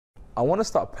I want to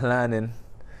start planning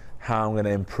how I'm going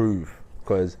to improve,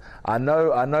 because I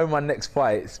know my next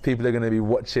fights, people are going to be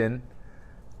watching,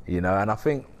 you know, and I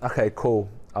think, okay, cool,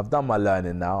 I've done my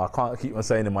learning now. I can't keep on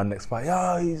saying in my next fight,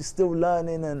 oh, he's still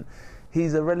learning and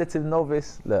he's a relative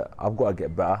novice. Look, I've got to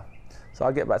get better. So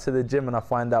I get back to the gym and I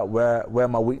find out where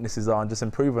my weaknesses are and just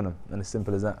improve on them, and as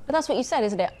simple as that. But that's what you said,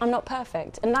 isn't it? I'm not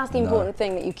perfect, and that's the important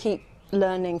thing, that you keep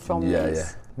learning from this.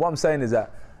 Yeah. What I'm saying is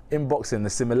that in boxing, the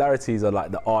similarities are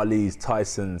like the Ali's,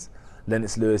 Tyson's,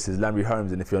 Lennox Lewis's, Larry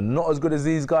Holmes, and if you're not as good as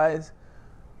these guys,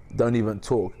 don't even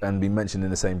talk and be mentioned in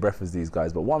the same breath as these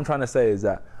guys. But what I'm trying to say is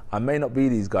that I may not be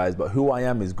these guys, but who I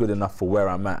am is good enough for where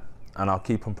I'm at, and I'll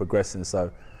keep on progressing.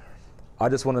 So I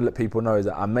just want to let people know is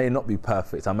that I may not be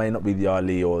perfect, I may not be the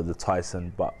Ali or the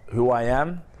Tyson, but who I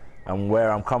am and where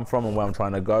I'm come from and where I'm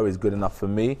trying to go is good enough for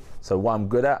me. So what I'm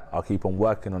good at, I'll keep on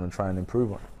working on and try and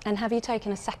improve on. And have you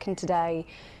taken a second today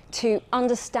to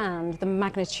understand the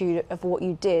magnitude of what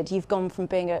you did? You've gone from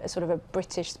being a sort of a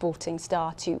British sporting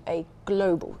star to a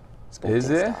global sporting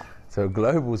star. Is it? So a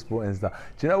global sporting star.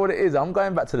 Do you know what it is? I'm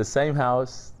going back to the same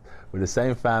house with the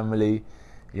same family,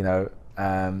 you know,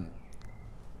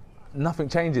 nothing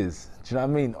changes. Do you know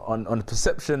what I mean? On the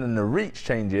perception and the reach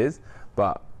changes,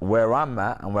 but where I'm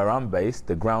at and where I'm based,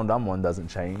 the ground I'm on doesn't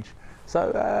change.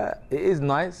 So it is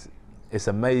nice, it's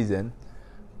amazing,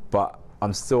 but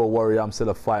I'm still a warrior, I'm still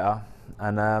a fighter,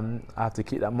 and I have to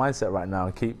keep that mindset right now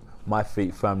and keep my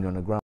feet firmly on the ground.